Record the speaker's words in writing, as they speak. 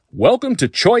Welcome to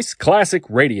Choice Classic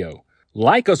Radio.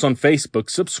 Like us on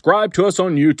Facebook, subscribe to us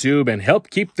on YouTube, and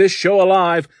help keep this show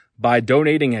alive by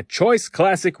donating at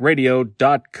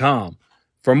choiceclassicradio.com.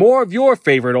 For more of your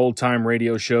favorite old-time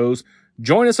radio shows,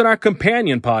 join us on our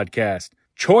companion podcast,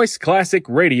 Choice Classic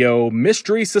Radio,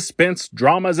 Mystery, Suspense,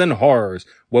 Dramas, and Horrors,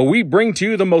 where we bring to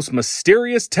you the most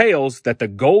mysterious tales that the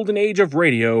golden age of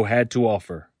radio had to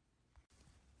offer.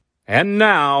 And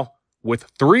now, with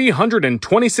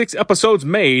 326 episodes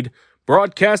made,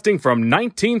 broadcasting from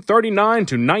 1939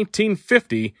 to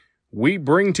 1950, we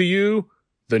bring to you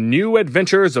The New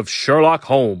Adventures of Sherlock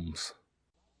Holmes.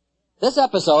 This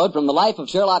episode from the life of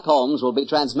Sherlock Holmes will be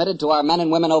transmitted to our men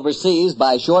and women overseas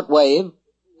by shortwave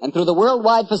and through the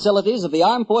worldwide facilities of the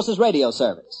Armed Forces Radio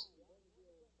Service.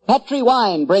 Petri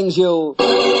Wine brings you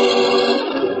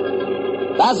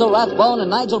Basil Rathbone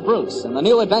and Nigel Bruce in The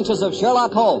New Adventures of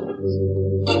Sherlock Holmes.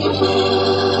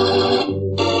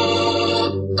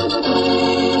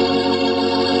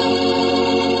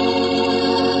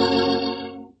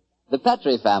 The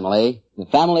Petri family, the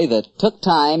family that took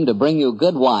time to bring you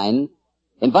good wine,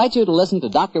 invite you to listen to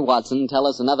Dr. Watson tell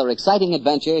us another exciting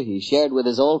adventure he shared with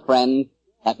his old friend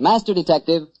at Master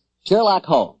Detective Sherlock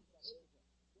Holmes.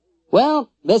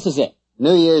 Well, this is it,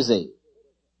 New Year's Eve.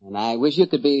 And I wish you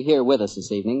could be here with us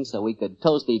this evening so we could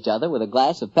toast each other with a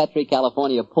glass of Petri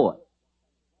California port.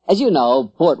 As you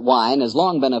know, port wine has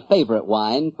long been a favorite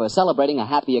wine for celebrating a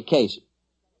happy occasion.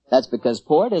 That's because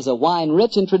port is a wine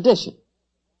rich in tradition.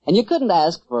 And you couldn't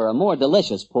ask for a more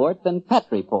delicious port than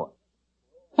Petri port.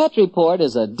 Petri port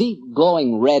is a deep,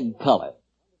 glowing red color,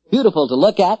 beautiful to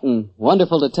look at and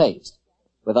wonderful to taste,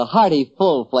 with a hearty,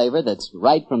 full flavor that's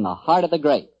right from the heart of the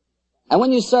grape. And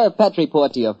when you serve Petri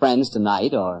port to your friends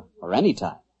tonight or any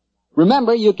time,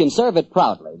 remember you can serve it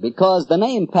proudly because the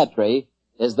name Petri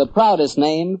is the proudest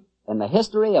name in the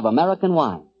history of American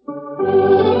wine.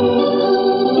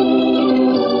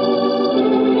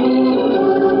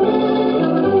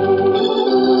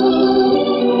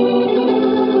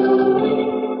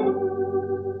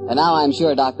 And now I'm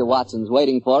sure Dr. Watson's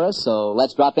waiting for us, so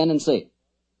let's drop in and see.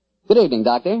 Good evening,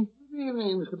 Doctor. Good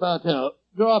evening, Mr. Bartell.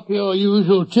 Draw up your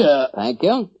usual chair. Thank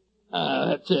you.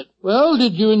 That's it. Well,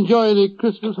 did you enjoy the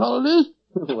Christmas holidays?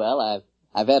 Well,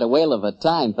 I've had a whale of a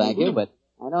time, thank you, but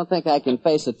I don't think I can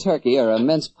face a turkey or a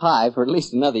mince pie for at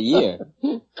least another year.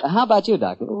 How about you,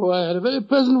 Doctor? Oh, I had a very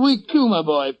pleasant week, too, my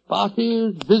boy.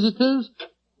 Parties, visitors,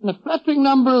 and a flattering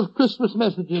number of Christmas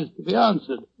messages to be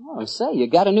answered. Oh, say, you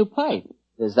got a new pipe.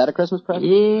 Is that a Christmas present?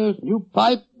 Yes, new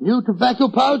pipe, new tobacco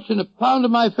pouch, and a pound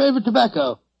of my favorite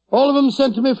tobacco. All of them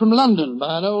sent to me from London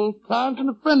by an old client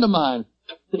and a friend of mine,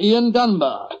 Sir Ian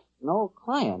Dunbar. An old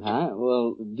client, huh?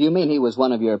 Well, do you mean he was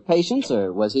one of your patients,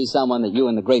 or was he someone that you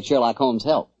and the great Sherlock Holmes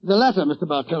helped? The latter, Mr.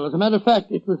 Bartell. As a matter of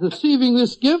fact, it was receiving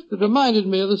this gift that reminded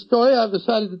me of the story I've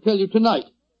decided to tell you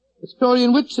tonight. A story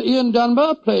in which Sir Ian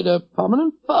Dunbar played a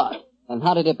prominent part. And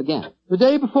how did it begin? The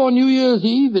day before New Year's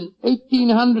Eve in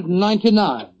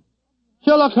 1899,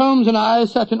 Sherlock Holmes and I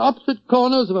sat in opposite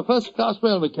corners of a first-class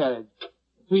railway carriage.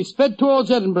 We sped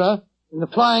towards Edinburgh in the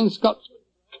Flying Scotsman.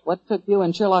 What took you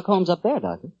and Sherlock Holmes up there,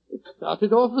 Doctor? It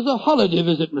started off as a holiday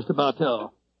visit, Mr.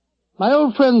 Bartell. My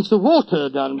old friend Sir Walter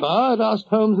Dunbar had asked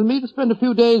Holmes and me to spend a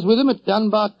few days with him at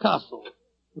Dunbar Castle,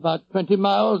 about 20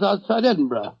 miles outside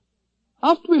Edinburgh.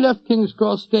 After we left King's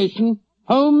Cross Station,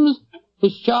 Holmes,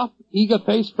 his sharp, eager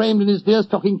face framed in his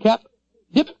deer-stocking cap,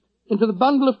 dipped into the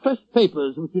bundle of fresh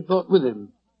papers which he'd brought with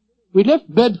him. We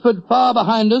left Bedford far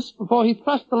behind us before he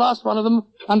thrust the last one of them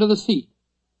under the seat,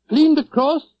 leaned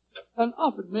across, and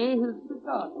offered me his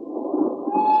cigar.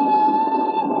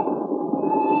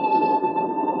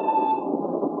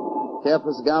 Care for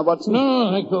a cigar, Watson?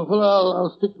 No, thanks, awful. I'll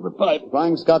stick to the pipe.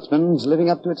 Flying Scotsman's living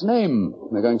up to its name.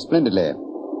 We're going splendidly.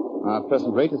 Our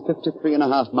present rate is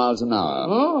 53.5 miles an hour.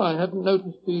 Oh, I hadn't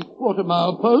noticed the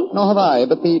quarter-mile post. Nor have I,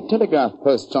 but the telegraph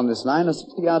posts on this line are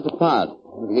 60 yards apart.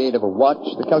 With the aid of a watch,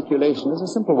 the calculation is a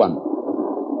simple one.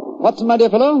 Watson, my dear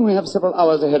fellow, we have several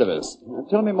hours ahead of us.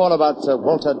 Tell me more about Sir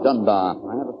Walter Dunbar.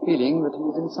 I have a feeling that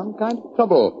he's in some kind of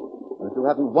trouble, but you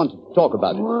haven't wanted to talk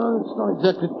about it. Well, it's not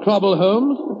exactly trouble,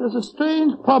 Holmes, but there's a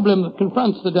strange problem that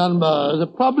confronts the Dunbars. A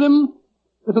problem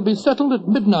that'll be settled at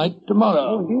midnight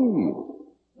tomorrow. Oh, indeed.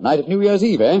 Night of New Year's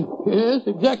Eve, eh? Yes,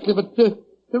 exactly, but to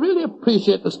really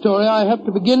appreciate the story, I have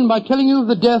to begin by telling you of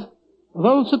the death of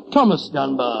old Sir Thomas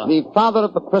Dunbar. The father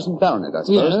of the present baronet, I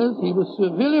suppose. Yes, he was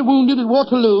severely wounded at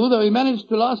Waterloo, though he managed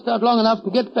to last out long enough to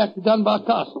get back to Dunbar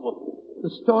Castle. The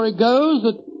story goes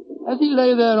that as he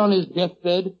lay there on his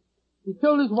deathbed, he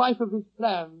told his wife of his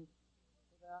plans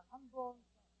for their unborn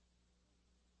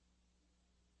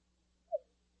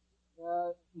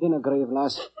Dinner grave,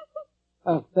 lass.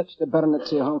 I'll fetch the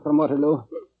baronetcy home from Waterloo.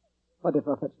 What if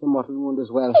I fetch the mortal wound as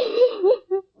well?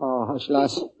 Oh, hush,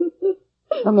 lass.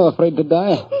 I'm not afraid to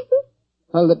die.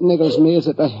 All that niggles me is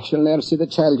that I shall ne'er see the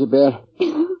child you bear.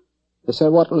 The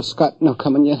Sir Wattle Scott no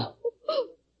coming yet.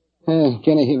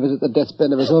 Jenny, he visit the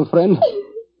deathbed of his old friend.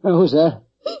 Oh, who's there?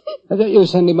 Is that you,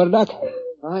 Sandy Murdoch?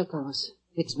 Aye, Thomas.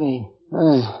 It's me.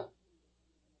 Aye.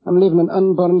 I'm leaving an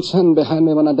unborn son behind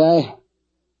me when I die.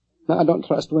 Now, I don't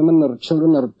trust women or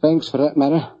children or banks for that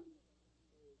matter.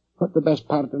 Put the best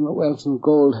part of my wealth and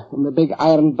gold in the big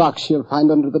iron box you'll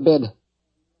find under the bed.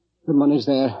 The money's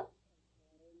there.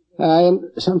 Aye, and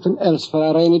something else for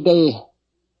a rainy day.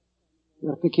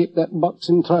 You're to keep that box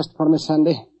in trust for me,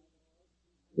 Sandy.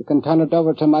 You can turn it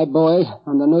over to my boy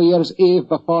on the New Year's Eve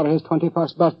before his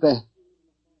 21st birthday.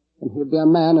 And he'll be a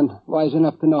man and wise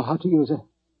enough to know how to use it.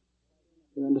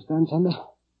 You understand, Sandy?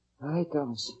 Aye,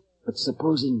 Thomas. But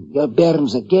supposing your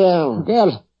bairn's a girl. A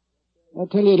girl? I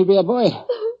tell you, it'll be a boy.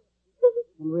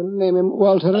 And we'll name him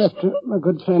Walter after my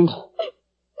good friend,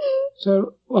 Sir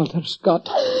Walter Scott.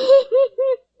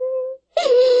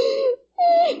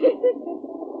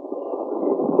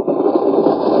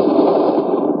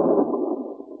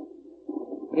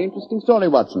 Very interesting story,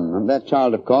 Watson. And that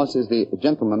child, of course, is the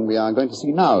gentleman we are going to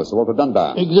see now, Sir Walter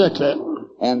Dunbar. Exactly.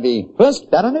 And the first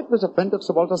baronet was a friend of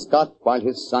Sir Walter Scott, while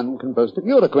his son can boast of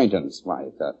your acquaintance. Why,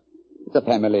 it's a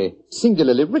family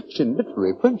singularly rich in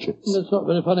literary friendships. That's not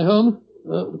very funny, Holmes.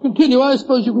 To continue, I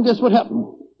suppose you can guess what happened.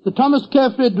 Sir Thomas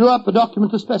carefully drew up a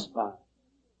document to specify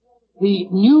the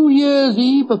New Year's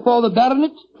Eve before the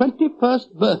baronet's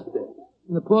 21st birthday.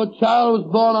 And the poor child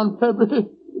was born on February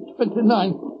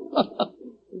 29th.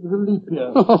 It was a leap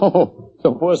year. Oh,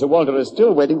 so poor Sir Walter is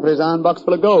still waiting for his iron box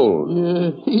full of gold.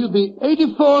 Yes, he'll be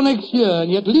 84 next year,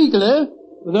 and yet legally,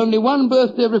 with only one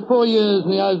birthday every 4 years in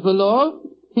the eyes of the law,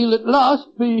 he'll at last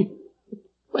be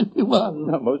 21.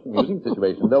 A most amusing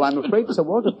situation, though I'm afraid Sir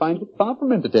Walter finds it far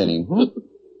from entertaining.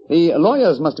 The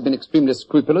lawyers must have been extremely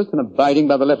scrupulous in abiding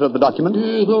by the letter of the document.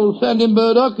 Yes, old Sandy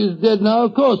Murdoch is dead now,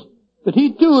 of course. But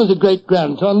he, too, is a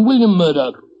great-grandson, William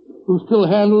Murdoch, who still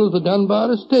handles the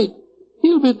Dunbar estate.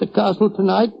 He'll be at the castle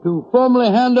tonight to formally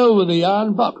hand over the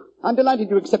iron box. I'm delighted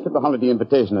you accepted the holiday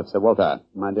invitation of Sir Walter.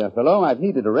 My dear fellow, I've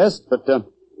needed a rest, but I've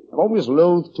always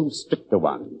loathed too strict a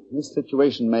one. This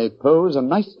situation may pose a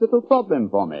nice little problem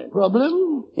for me.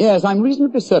 Problem? Yes, I'm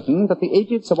reasonably certain that the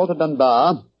aged Sir Walter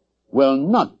Dunbar will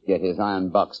not get his iron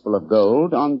box full of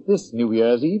gold on this New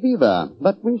Year's Eve either.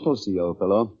 But we shall see, old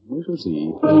fellow. We shall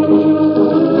see.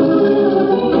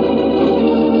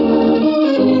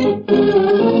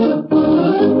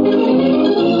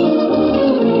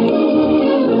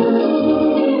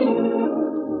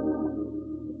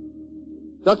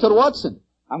 Dr. Watson,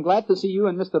 I'm glad to see you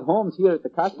and Mr. Holmes here at the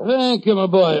castle. Thank you, my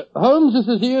boy. Holmes, this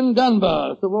is Ian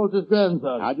Dunbar, Sir Walter's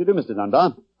grandson. How do you do, Mr.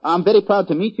 Dunbar? I'm very proud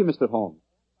to meet you, Mr. Holmes.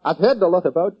 I've heard a lot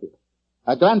about you.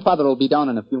 Grandfather will be down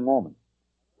in a few moments.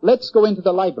 Let's go into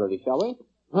the library, shall we?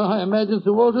 Well, I imagine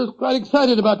Sir Walter's quite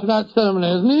excited about tonight's ceremony,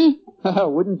 isn't he?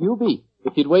 Wouldn't you be,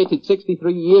 if you'd waited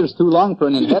 63 years too long for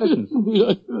an inheritance?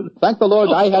 Thank the Lord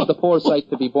I had the foresight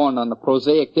to be born on the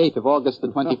prosaic date of August the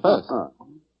 21st.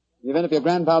 In the event of your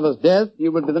grandfather's death,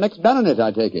 you would be the next baronet, I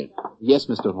take it. Yes,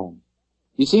 Mr. Holmes.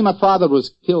 You see, my father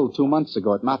was killed 2 months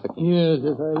ago at Mafeking. Yes,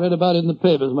 I read about it in the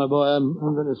papers, my boy.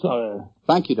 I'm very sorry.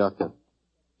 Thank you, Doctor.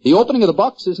 The opening of the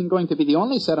box isn't going to be the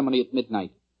only ceremony at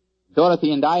midnight.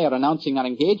 Dorothy and I are announcing our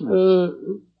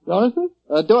engagement. Dorothy?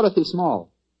 Dorothy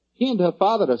Small. She and her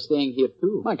father are staying here,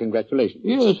 too. My congratulations.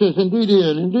 Yes, indeed,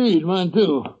 Ian. Indeed, mine,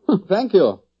 too. Thank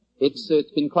you. It's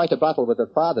been quite a battle with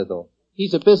her father, though.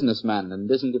 He's a businessman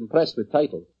and isn't impressed with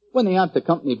titles when they aren't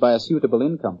accompanied by a suitable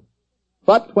income.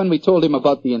 But when we told him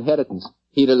about the inheritance,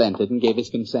 he relented and gave his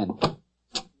consent.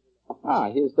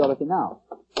 Here's Dorothy now.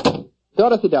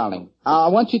 Dorothy, darling, I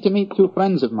want you to meet 2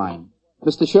 friends of mine,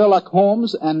 Mr. Sherlock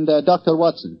Holmes and Dr.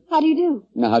 Watson. How do you do?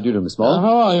 Now, how do you do, Miss Small?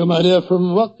 How are you, my dear?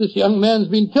 From what this young man's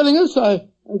been telling us, I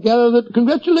gather that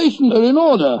congratulations are in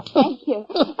order. Thank you.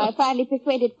 I finally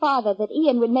persuaded Father that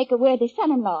Ian would make a worthy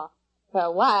son-in-law. For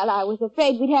a while, I was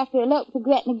afraid we'd have to elope to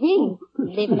Gretna Green,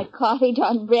 live in a cottage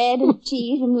on bread and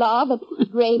cheese and law, but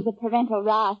brave the parental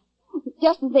wrath,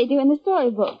 just as they do in the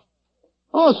storybook.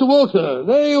 Oh, Sir Walter,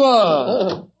 there you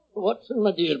are. Watson,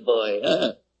 my dear boy.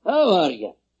 How are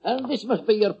you? And this must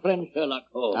be your friend Sherlock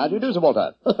Holmes. How do you do, Sir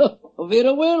Walter?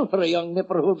 Very well for a young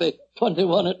nipper who'll be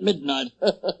 21 at midnight.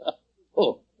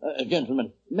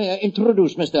 Gentlemen, may I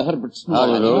introduce Mr. Herbert Small? How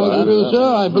do you do, sir?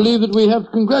 I believe that we have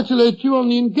to congratulate you on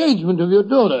the engagement of your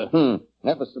daughter.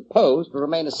 That was supposed to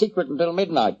remain a secret until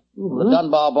midnight. The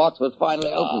Dunbar box was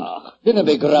finally opened. Didn't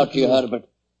be grouchy, Herbert.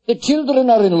 The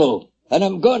children are in love. and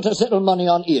I'm going to settle money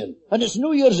on Ian. And it's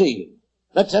New Year's Eve.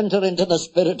 Let's enter into the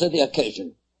spirit of the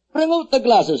occasion. Bring out the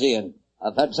glasses, Ian.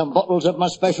 I've had some bottles of my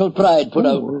special pride put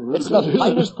out. It's the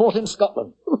finest port in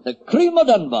Scotland. The cream of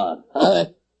Dunbar.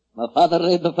 My father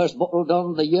laid the first bottle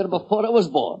down the year before I was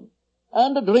born.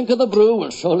 And a drink of the brew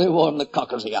will surely warm the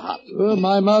cockles of your heart. Well,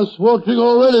 my mouth's watering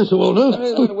already, Sir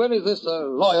Walter. When is this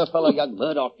lawyer fellow, young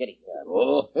Murdoch, getting here?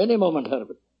 Oh, any moment,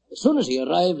 Herbert. As soon as he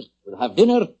arrives, we'll have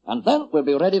dinner, and then we'll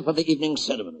be ready for the evening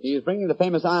ceremony. He's bringing the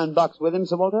famous iron box with him,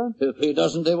 Sir Walter? If he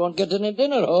doesn't, they won't get any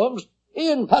dinner, Holmes.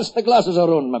 Ian, pass the glasses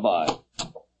around, my boy.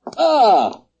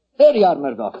 Ah, there you are,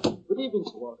 Murdoch. Good evening,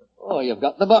 Sir Walter. Oh, you've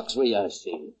got the box with you, I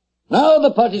see. Now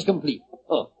the party's complete.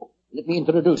 Oh, let me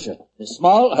introduce you. Miss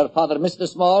Small, her father, Mr.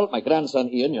 Small, my grandson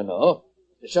Ian, you know.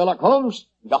 Sherlock Holmes,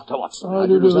 Dr. Watson. How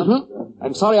do you do, sir?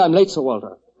 I'm sorry I'm late, Sir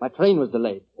Walter. My train was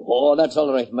delayed. Oh, that's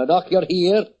all right, Murdoch. You're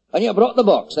here, and you brought the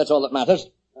box. That's all that matters.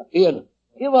 Ian,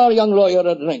 give our young lawyer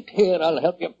a drink. Here, I'll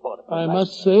help you pour it. I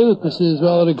must say that this is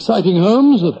rather exciting,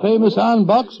 Holmes. The famous iron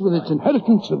box with its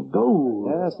inheritance of gold.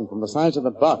 Yes, and from the size of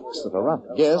the box, at a rough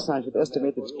guess, I should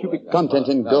estimate its cubic content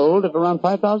in gold at around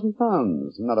 5,000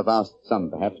 pounds. Not a vast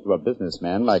sum, perhaps, to a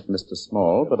businessman like Mr.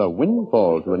 Small, but a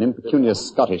windfall to an impecunious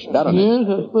Scottish baronet. Yes,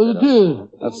 I suppose it is.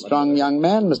 A strong young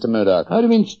man, Mr. Murdoch. How do you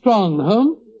mean strong,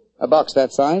 Holmes? A box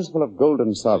that size, full of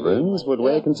golden sovereigns, would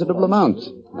weigh a considerable amount,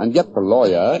 and yet the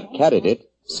lawyer carried it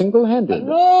single-handed.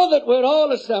 Now that we're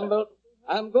all assembled,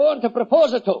 I'm going to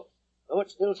propose a toast. Though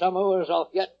it's still some hours off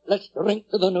yet, let's drink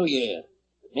to the new year.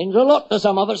 It means a lot to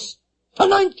some of us. To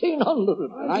 1900.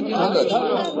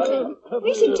 1900.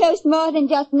 We should toast more than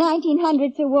just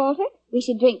 1900, Sir Walter. We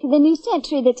should drink to the new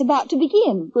century that's about to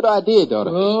begin. Good idea,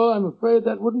 Dorothy. Oh, I'm afraid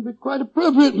that wouldn't be quite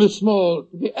appropriate, Miss Small.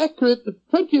 To be accurate, the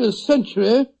 20th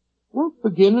century won't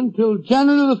begin until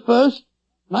January the 1st,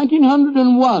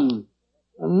 1901,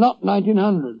 and not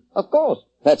 1900. Of course.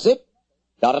 That's it.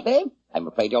 Dorothy, I'm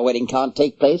afraid your wedding can't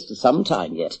take place for some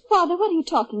time yet. Father, what are you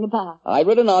talking about? I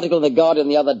read an article in The Guardian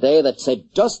the other day that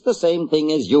said just the same thing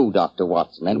as you, Dr.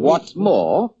 Watson. And what's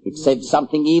more, it said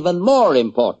something even more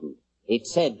important. It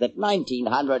said that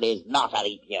 1900 is not a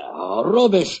leap year. Oh,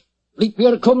 rubbish. Leap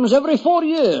year comes every 4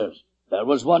 years. There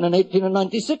was one in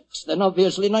 1896, then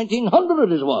obviously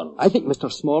 1900 is one. I think Mr.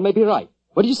 Small may be right.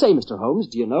 What do you say, Mr. Holmes?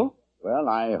 Do you know? Well,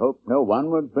 I hope no one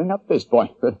would bring up this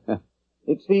point, but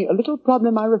it's the little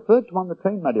problem I referred to on the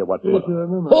train, my dear Watson. Yes, I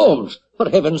remember. Holmes, for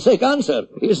heaven's sake, answer.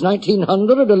 Is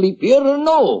 1900 a leap year or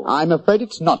no? I'm afraid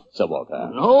it's not, Sir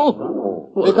Walter.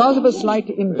 No? Because of a slight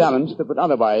imbalance that would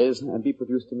otherwise be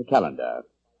produced in the calendar.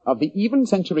 Of the even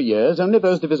century years, only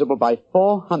those divisible by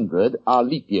 400 are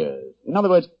leap years. In other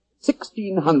words,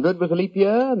 1600 was a leap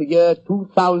year, the year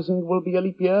 2000 will be a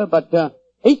leap year, but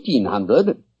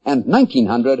 1800 and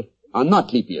 1900 are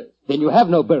not leap years. Then you have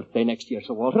no birthday next year,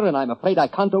 Sir Walter, and I'm afraid I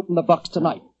can't open the box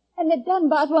tonight. And the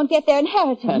Dunbars won't get their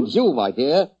inheritance. And you, my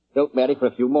dear, don't marry for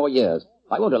a few more years.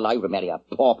 I won't allow you to marry a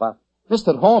pauper.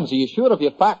 Mr. Holmes, are you sure of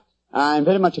your facts? I'm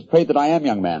very much afraid that I am,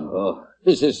 young man. Oh,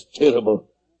 this is terrible.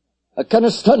 I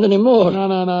can't stand any more.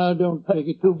 No, don't take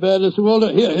it too bad, Sir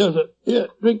Walter. Here, sir. Here,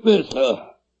 drink this.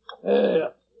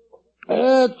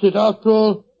 That's it. After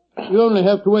all, you only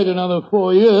have to wait another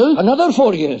 4 years. Another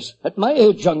 4 years? At my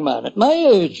age, young man, at my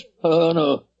age. Oh,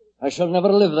 no. I shall never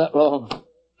live that long.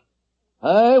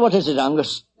 Hey, what is it,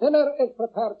 Angus? Dinner is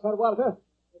prepared, Sir Walter.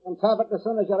 You can serve it as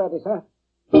soon as you're ready, sir.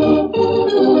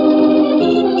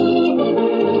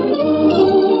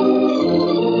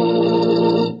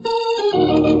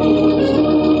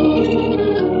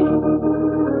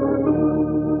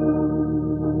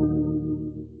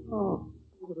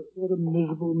 What a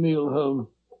miserable meal, Holmes.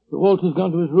 Sir Walter's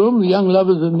gone to his room, the young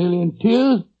lovers are nearly in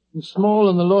tears, and Small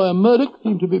and the lawyer Murdoch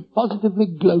seem to be positively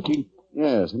gloating.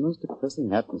 Yes, a most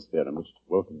depressing atmosphere in which to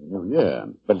welcome the new year.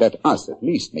 But let us at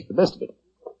least make the best of it.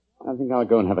 I think I'll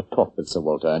go and have a talk with Sir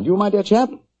Walter. And you, my dear chap,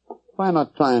 why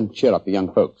not try and cheer up the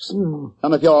young folks? Some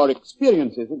of your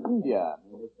experiences in India.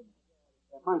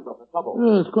 Their minds off the trouble.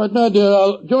 Yes, quite an idea.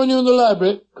 I'll join you in the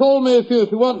library. Call me if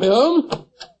you want me, Holmes.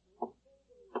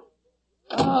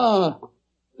 Ah,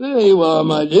 there you are,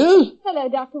 my dears. Hello,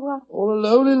 Dr. Watson. All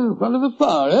alone in front of the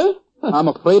fire, eh? I'm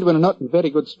afraid we're not in very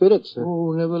good spirits, sir.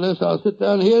 Oh, nevertheless, I'll sit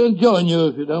down here and join you,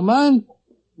 if you don't mind.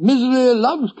 Misery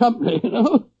loves company, you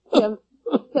know.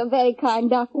 So very kind,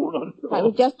 Doctor. I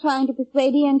was just trying to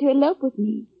persuade Ian to elope with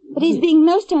me. But he's being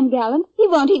most ungallant. He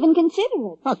won't even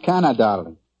consider it. How can I,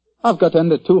 darling? I've got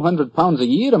under £200 a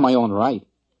year in my own right.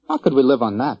 How could we live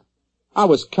on that? I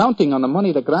was counting on the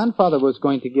money the grandfather was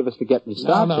going to give us to get me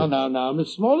started. Now,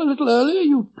 Miss Small, a little earlier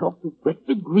you talked of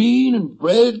Gretna Green and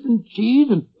bread and cheese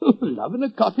and love in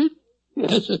a cottage.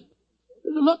 Yes,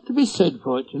 There's a lot to be said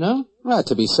for it, you know. Well,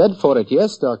 to be said for it,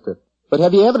 yes, Doctor. But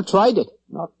have you ever tried it?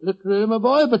 Not literally, my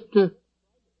boy, but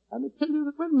let me tell you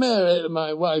that when Mary,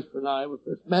 my wife, and I were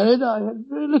first married, I had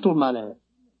very little money.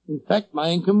 In fact, my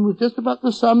income was just about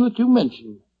the sum that you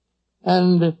mentioned.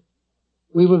 And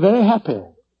we were very happy.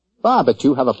 Ah, but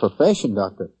you have a profession,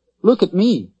 Doctor. Look at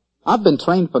me. I've been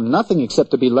trained for nothing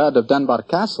except to be Laird of Dunbar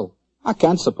Castle. I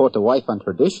can't support a wife on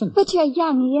tradition. But you're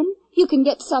young, Ian. You can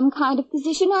get some kind of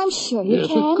position, I'm sure you can.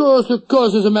 Yes, of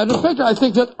course. As a matter of fact, I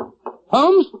think that...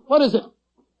 Holmes, what is it?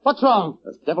 What's wrong?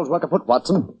 There's devil's work afoot,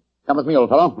 Watson. Come with me, old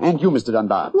fellow. And you, Mr.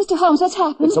 Dunbar. Mr. Holmes, what's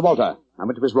happened? It's Sir Walter. I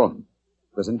went to his room.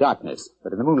 It was in darkness,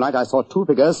 but in the moonlight I saw two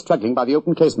figures struggling by the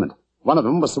open casement. One of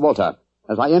them was Sir Walter.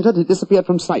 As I entered, he disappeared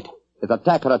from sight. His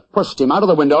attacker had pushed him out of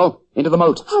the window into the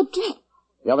moat. How dreadful.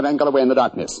 The other man got away in the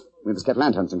darkness. We must get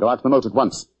lanterns and go out to the moat at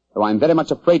once. Though I'm very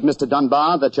much afraid, Mr.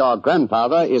 Dunbar, that your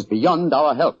grandfather is beyond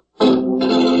our help.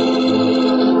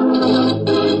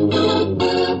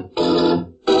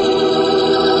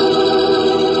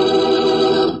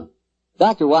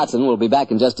 Dr. Watson will be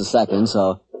back in just a second,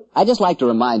 so I'd just like to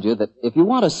remind you that if you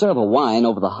want to serve a wine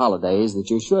over the holidays that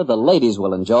you're sure the ladies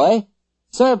will enjoy,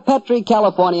 serve Petri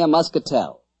California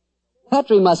Muscatel.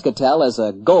 Petri Muscatel is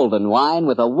a golden wine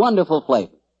with a wonderful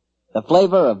flavor. The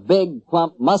flavor of big,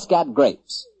 plump Muscat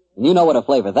grapes. And you know what a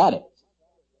flavor that is.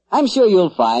 I'm sure you'll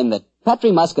find that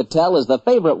Petri Muscatel is the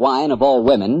favorite wine of all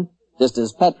women, just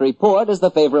as Petri Port is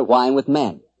the favorite wine with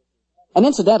men. And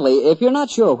incidentally, if you're not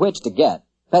sure which to get,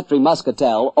 Petri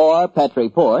Muscatel or Petri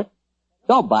Port,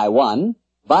 don't buy one,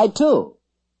 buy two.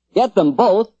 Get them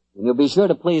both, and you'll be sure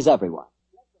to please everyone.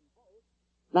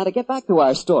 Now to get back to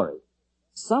our story.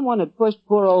 Someone had pushed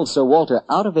poor old Sir Walter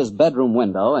out of his bedroom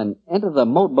window and into the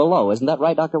moat below. Isn't that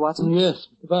right, Dr. Watson? Yes,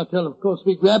 Mr. Bartell. Of course,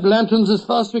 we grabbed lanterns as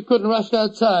fast as we could and rushed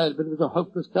outside, but it was a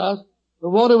hopeless task. The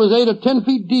water was 8 or 10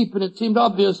 feet deep, and it seemed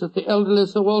obvious that the elderly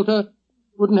Sir Walter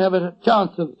wouldn't have a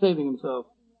chance of saving himself.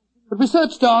 But we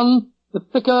searched on, the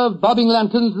flicker of bobbing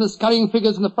lanterns and the scurrying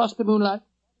figures in the frosty moonlight,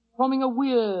 forming a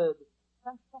weird...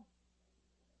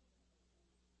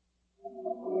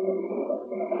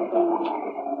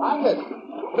 Angus,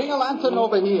 bring a lantern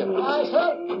over here. Aye,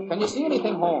 sir. Can you see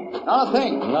anything, Holmes? Not a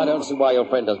thing. I don't see why your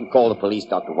friend doesn't call the police,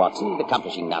 Dr. Watson. He's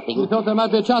accomplishing We nothing. thought there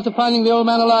might be a chance of finding the old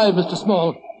man alive, Mr.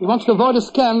 Small. He wants to avoid a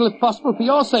scandal, if possible, for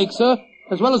your sake, sir,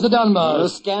 as well as the The Dunbars.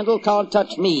 scandal can't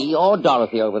touch me or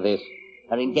Dorothy over this.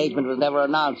 Her engagement was never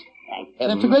announced. Thank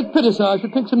heaven. That's a great pity, sir. I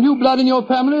should think some new blood in your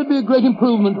family would be a great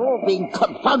improvement. You're being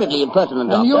confoundedly impertinent,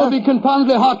 Doctor. And you'll be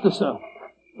confoundedly heartless, sir.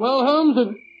 Well, Holmes,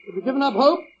 have you given up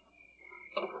hope?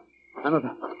 I'm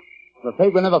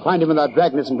afraid we'll never find him without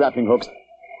dragnets and grappling hooks.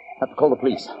 Have to call the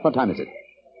police. What time is it?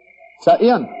 Sir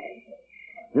Ian.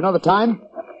 You know the time?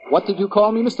 What did you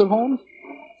call me, Mr. Holmes?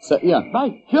 Sir Ian.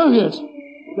 By Jove, yes.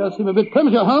 It does seem a bit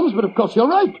premature, Holmes, but of course you're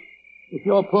right. If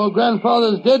your poor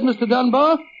grandfather's dead, Mr.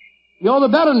 Dunbar, you're the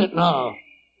baronet now.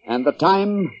 And the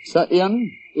time, Sir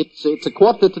Ian? It's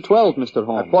 11:45, Mr. A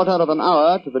Holmes. quarter of an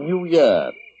hour to the new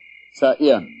year. Sir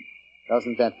Ian,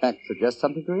 doesn't that fact suggest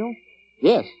something to you?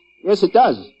 Yes, it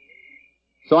does.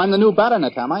 So I'm the new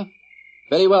baronet, am I?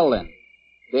 Very well, then.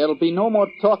 There'll be no more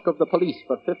talk of the police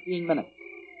for 15 minutes.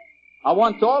 I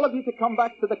want all of you to come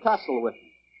back to the castle with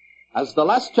me. As the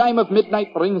last chime of midnight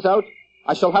rings out,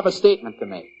 I shall have a statement to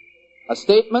make. A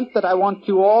statement that I want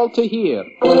you all to hear.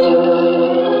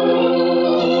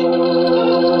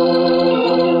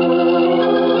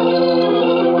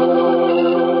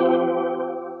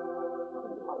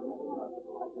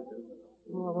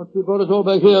 What you brought us all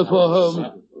back here for,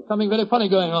 Holmes? Something very funny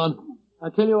going on. I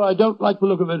tell you, I don't like the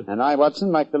look of it. And I,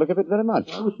 Watson, like the look of it very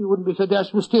much. I wish you wouldn't be so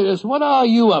dash mysterious. What are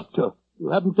you up to? You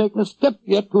haven't taken a step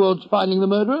yet towards finding the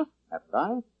murderer. That's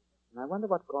right. And I wonder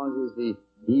what causes the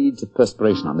beads of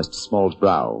perspiration on Mr. Small's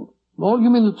brow. Small? You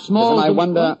mean that Small... And I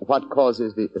wonder what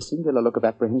causes the singular look of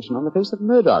apprehension on the face of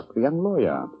Murdoch, the young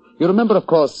lawyer. You remember, of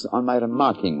course, on my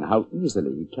remarking how easily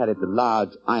he carried the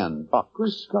large iron box.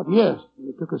 Good Scott, yes.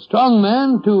 It took a strong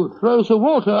man to throw Sir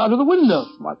Walter out of the window.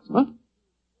 Watson, Huh?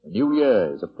 the new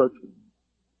year is approaching.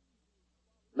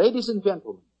 Ladies and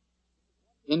gentlemen,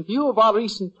 in view of our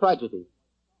recent tragedy,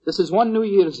 this is one New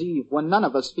Year's Eve when none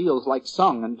of us feels like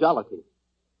song and jollity.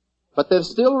 But there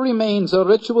still remains a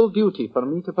ritual duty for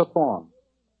me to perform.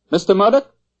 Mr.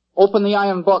 Murdoch, open the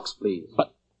iron box, please.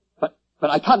 But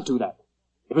I can't do that.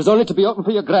 It was only to be opened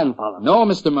for your grandfather. No,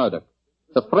 Mr. Murdoch.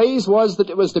 The phrase was that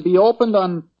it was to be opened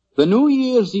on the New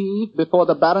Year's Eve before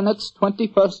the baronet's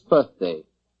 21st birthday.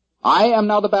 I am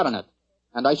now the baronet,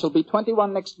 and I shall be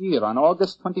 21 next year on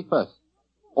August 21st.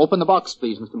 Open the box,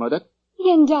 please, Mr. Murdoch.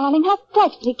 Ian, darling, how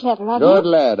frightfully clever of Good you.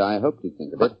 lad, I hope you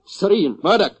think of it. Sir Ian.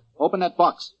 Murdoch, open that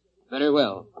box. Very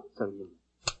well, Sir Ian.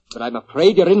 But I'm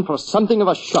afraid you're in for something of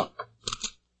a shock.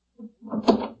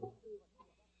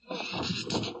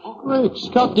 Great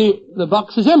Scott, the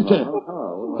box is empty.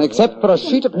 Except for a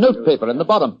sheet of notepaper in the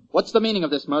bottom. What's the meaning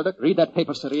of this, Murdoch? Read that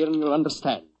paper, Sir Ian, and you'll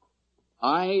understand.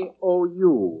 I owe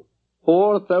you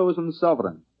 4,000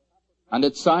 sovereigns. And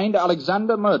it's signed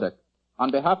Alexander Murdoch,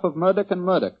 on behalf of Murdoch and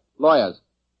Murdoch, lawyers.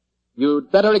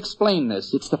 You'd better explain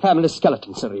this. It's the family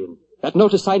skeleton, Sir Ian. That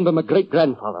note is signed by my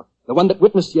great-grandfather, the one that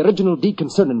witnessed the original deed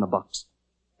concerning the box.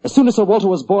 As soon as Sir Walter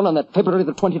was born on that February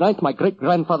the 29th, my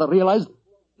great-grandfather realized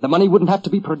the money wouldn't have to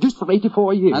be produced for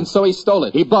 84 years. And so he stole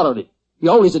it. He borrowed it. He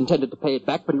always intended to pay it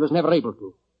back, but he was never able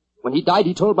to. When he died,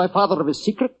 he told my father of his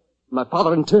secret, and my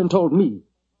father in turn told me.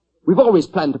 We've always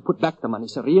planned to put back the money,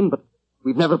 Sir Ian, but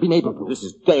we've never been able to. This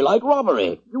is daylight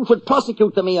robbery. You should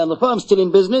prosecute them, Ian. The firm's still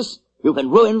in business. You can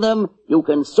ruin them. You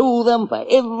can sue them for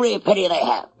every penny they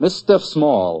have. Mr.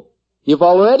 Small, you've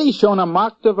already shown a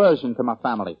marked aversion to my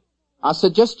family. I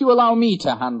suggest you allow me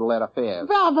to handle their affairs.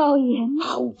 Bravo, Ian.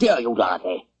 How dare you,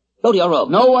 Dorothy? Go to your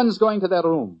room. No one's going to their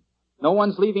room. No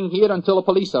one's leaving here until the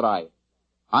police arrive.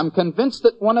 I'm convinced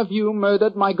that one of you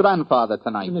murdered my grandfather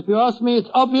tonight. And if you ask me, it's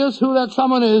obvious who that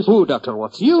someone is. Who, Dr.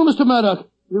 Watson? You, Mr. Murdoch.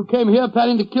 You came here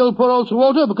planning to kill poor old Sir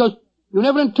Walter because you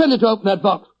never intended to open that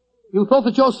box. You thought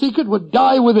that your secret would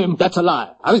die with him. That's a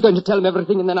lie. I was going to tell him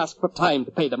everything and then ask for time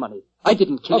to pay the money. I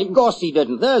didn't kill him. Of course he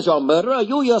didn't. There's your murderer.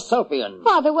 You yourself, Ian.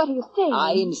 Father, what are you saying?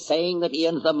 I'm saying that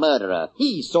Ian's the murderer.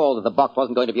 He saw that the box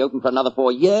wasn't going to be open for another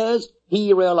 4 years.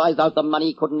 He realized out the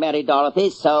money couldn't marry Dorothy,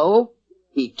 so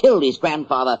he killed his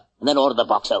grandfather and then ordered the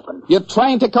box open. You're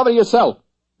trying to cover yourself.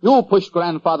 You pushed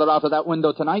grandfather out of that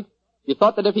window tonight. You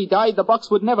thought that if he died, the box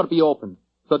would never be opened.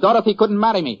 So Dorothy couldn't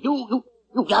marry me. You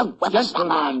young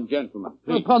whippersnapper. Gentlemen.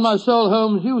 Upon my soul,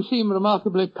 Holmes, you seem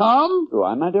remarkably calm. Do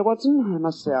I, my dear Watson? I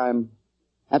must say I'm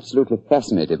absolutely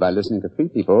fascinated by listening to three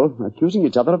people accusing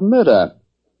each other of murder,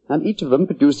 and each of them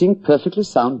producing perfectly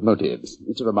sound motives.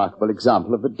 It's a remarkable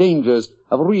example of the dangers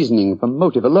of reasoning from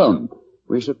motive alone.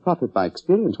 We should profit by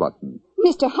experience, Watson.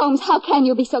 Mr. Holmes, how can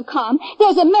you be so calm?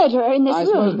 There's a murderer in this I room.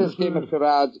 suppose this game of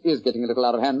charades is getting a little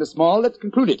out of hand, Miss Small. Let's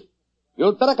conclude it.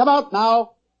 You'd better come out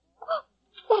now.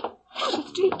 That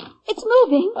tapestry, it's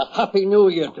moving. A happy new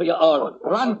year to you all.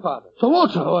 Grandfather. Sir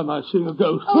Walter, oh, am I seeing a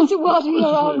ghost? Oh, Sir Walter, you're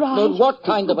all right. Then what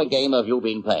kind of a game have you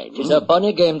been playing? It's a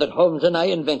bunny game that Holmes and I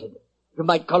invented. You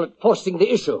might call it forcing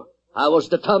the issue. I was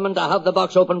determined to have the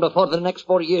box open before the next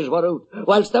 4 years were out,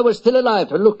 whilst I was still alive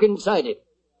to look inside it.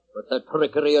 But the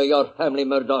trickery of your family,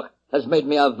 Murdoch, has made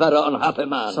me a very unhappy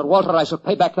man. Sir Walter, I shall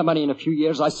pay back the money in a few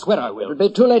years. I swear I will. It'll be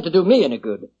too late to do me any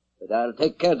good, but I'll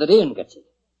take care that Ian gets it.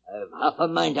 I've half a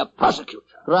mind to prosecute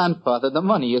you. Grandfather, the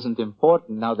money isn't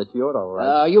important now that you're all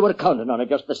right. You were counting on it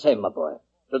just the same, my boy,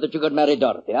 so that you could marry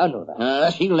Dorothy. I know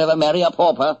that. She'll never marry a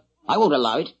pauper. I won't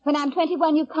allow it. When I'm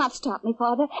 21, you can't stop me,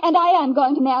 Father, and I am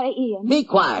going to marry Ian. Be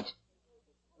quiet.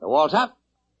 Sir Walter,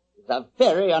 it's a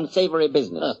very unsavory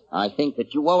business. I think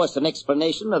that you owe us an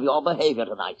explanation of your behavior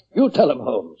tonight. You tell him,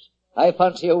 Holmes. I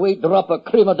fancy a wee drop of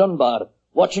cream of Dunbar.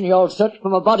 Watching you all search for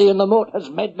my body in the moat has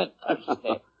made me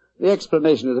thirsty. The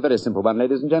explanation is a very simple one,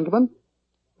 ladies and gentlemen.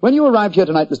 When you arrived here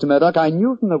tonight, Mr. Murdoch, I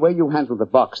knew from the way you handled the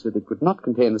box that it could not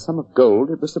contain the sum of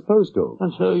gold it was supposed to.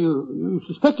 And so you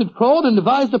suspected fraud and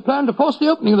devised a plan to force the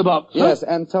opening of the box. Yes,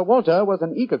 and Sir Walter was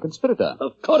an eager conspirator.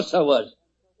 Of course I was.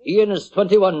 Ian is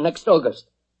 21 next August.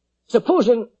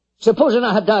 Supposing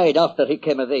I had died after he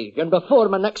came of age, and before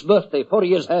my next birthday, 4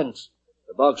 years hence,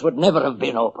 the box would never have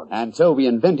been opened. And so we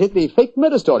invented the fake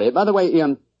murder story. By the way,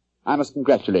 Ian, I must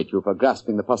congratulate you for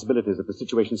grasping the possibilities of the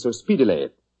situation so speedily.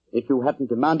 If you hadn't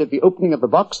demanded the opening of the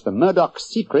box, the Murdoch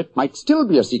secret might still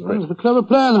be a secret. Well, it's a clever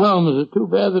plan, Holmes. It's too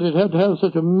bad that it had to have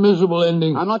such a miserable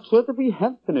ending. I'm not sure that we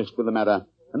have finished with the matter.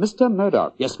 Mr.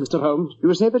 Murdoch. Yes, Mr. Holmes?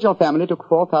 You say that your family took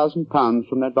 £4,000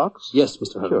 from that box? Yes,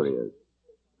 Mr. Holmes. Curious.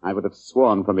 I would have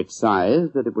sworn from its size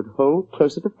that it would hold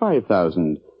closer to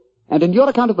 5,000. And in your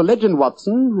account of the legend,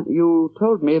 Watson, you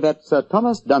told me that Sir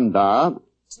Thomas Dunbar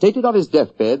stated on his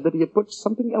deathbed that he had put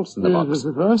something else in the box.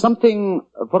 Right. Something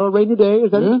for a rainy day,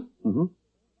 is that Yeah? it? Mm-hmm.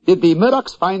 Did the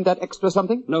Murdochs find that extra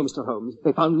something? No, Mr. Holmes.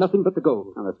 They found nothing but the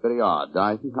gold. Oh, that's very odd.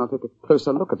 I think I'll take a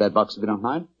closer look at that box if you don't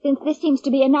mind. Since this seems to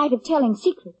be a night of telling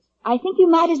secrets, I think you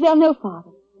might as well know,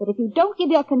 Father, that if you don't give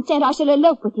your consent, I shall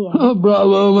elope with Ian. Oh,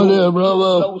 bravo, my dear,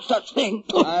 bravo. No such thing.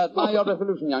 I admire your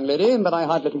resolution, young lady, but I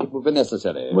hardly think it will be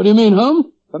necessary. What do you mean, Holmes?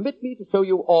 Permit me to show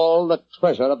you all the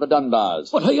treasure of the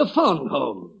Dunbars. What have you found,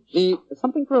 Holmes?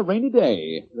 Something for a rainy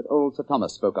day that old Sir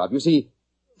Thomas spoke of. You see,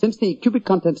 since the cubic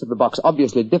contents of the box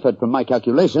obviously differed from my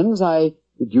calculations, I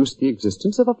deduced the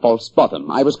existence of a false bottom.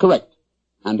 I was correct.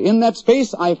 And in that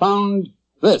space I found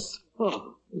this.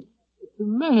 Oh, The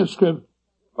manuscript.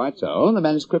 Quite so, the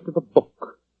manuscript of a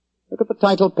book. Look at the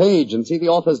title page and see the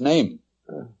author's name.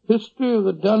 History of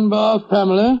the Dunbar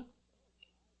Family.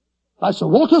 By Sir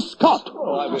Walter Scott.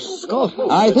 Scott.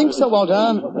 I think, Sir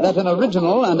Walter, that an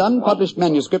original and unpublished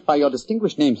manuscript by your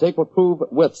distinguished namesake will prove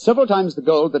worth several times the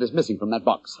gold that is missing from that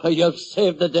box. You've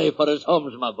saved the day for us,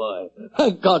 Holmes, my boy.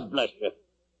 God bless you.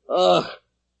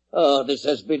 This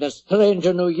has been as strange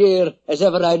a new year as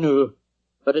ever I knew.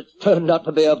 But it's turned out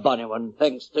to be a bonny one,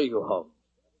 thanks to you, Holmes.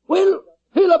 Well,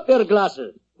 fill up your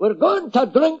glasses. We're going to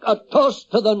drink a toast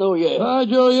to the new year. By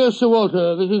Joe, yes, Sir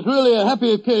Walter. This is really a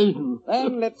happy occasion.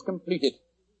 Then let's complete it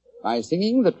by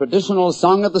singing the traditional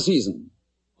song of the season,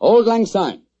 Auld Lang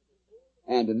Syne.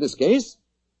 And in this case,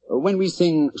 when we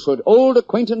sing, Should Old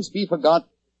Acquaintance Be Forgot,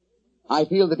 I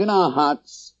feel that in our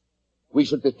hearts we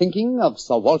should be thinking of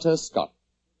Sir Walter Scott.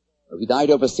 He died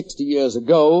over 60 years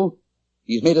ago.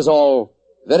 He's made us all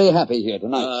very happy here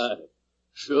tonight.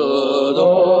 Should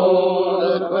old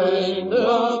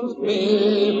acquaintance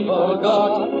be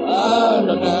forgot and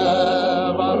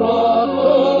never brought to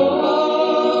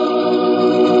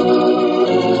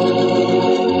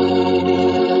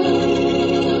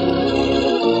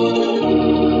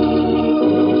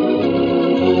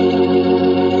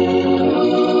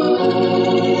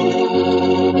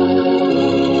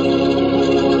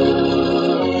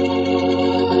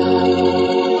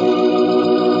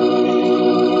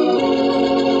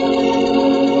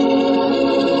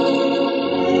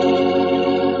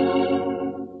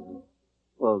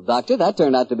Doctor, that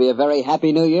turned out to be a very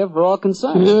happy new year for all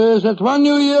concerned. Yes, that's one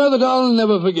new year that I'll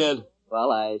never forget.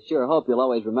 Well, I sure hope you'll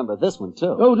always remember this one,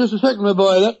 too. Oh, just a second, my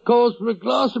boy. That calls for a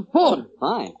glass of port.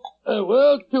 Fine.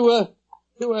 Well, to a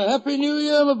happy new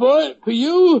year, my boy, for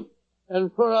you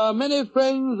and for our many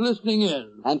friends listening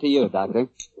in. And to you, Doctor.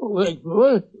 Oh, thanks,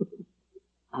 boy.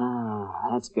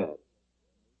 That's good.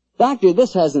 Doctor,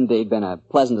 this has indeed been a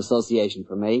pleasant association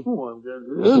for me. Oh, I'm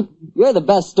glad. You're the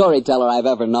best storyteller I've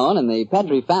ever known, and the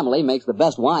Petrie family makes the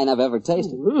best wine I've ever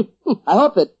tasted. I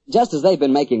hope that, just as they've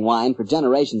been making wine for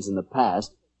generations in the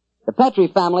past, the Petrie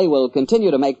family will continue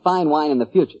to make fine wine in the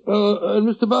future. And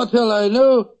Mr. Bartell, I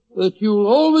know that you'll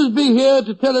always be here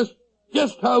to tell us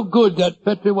just how good that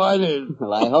Petrie wine is.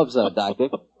 Well, I hope so, Doctor.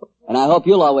 And I hope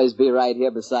you'll always be right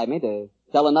here beside me to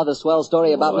tell another swell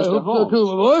story about Mr. I hope Holmes. so too,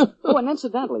 my boy. Oh, and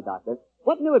incidentally, Doctor,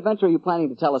 what new adventure are you planning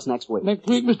to tell us next week? Next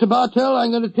week, Mr. Bartell,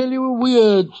 I'm going to tell you a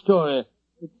weird story.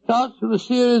 It starts with a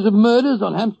series of murders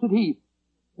on Hampstead Heath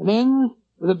and ends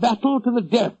with a battle to the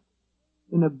death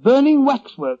in a burning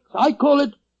waxworks. I call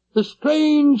it The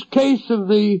Strange Case of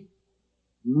the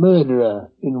Murderer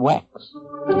in Wax.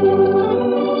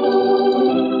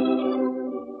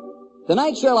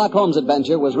 Tonight's Sherlock Holmes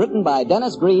adventure was written by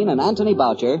Dennis Green and Anthony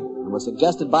Boucher and was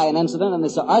suggested by an incident in the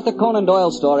Sir Arthur Conan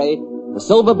Doyle story, The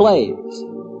Silver Blaze.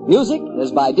 Music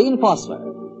is by Dean Fossler.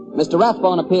 Mr.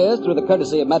 Rathbone appears through the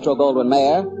courtesy of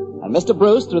Metro-Goldwyn-Mayer, and Mr.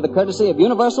 Bruce through the courtesy of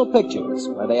Universal Pictures,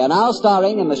 where they are now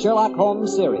starring in the Sherlock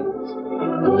Holmes series.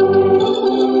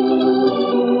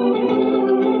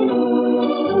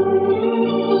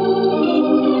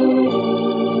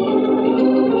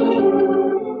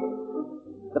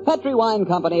 The Petrie Wine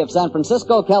Company of San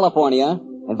Francisco, California,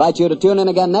 invites you to tune in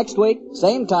again next week,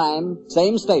 same time,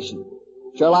 same station.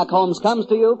 Sherlock Holmes comes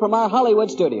to you from our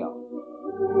Hollywood studio.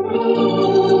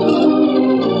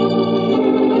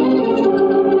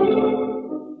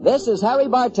 This is Harry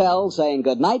Bartell saying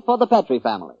good night for the Petrie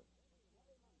family.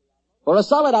 For a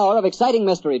solid hour of exciting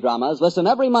mystery dramas, listen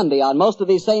every Monday on most of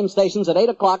these same stations at 8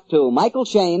 o'clock to Michael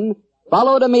Shayne,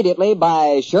 followed immediately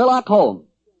by Sherlock Holmes.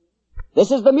 This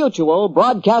is the Mutual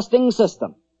Broadcasting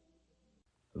System.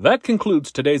 That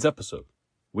concludes today's episode.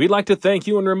 We'd like to thank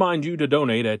you and remind you to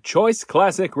donate at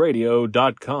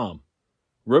choiceclassicradio.com.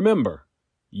 Remember,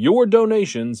 your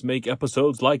donations make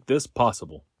episodes like this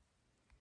possible.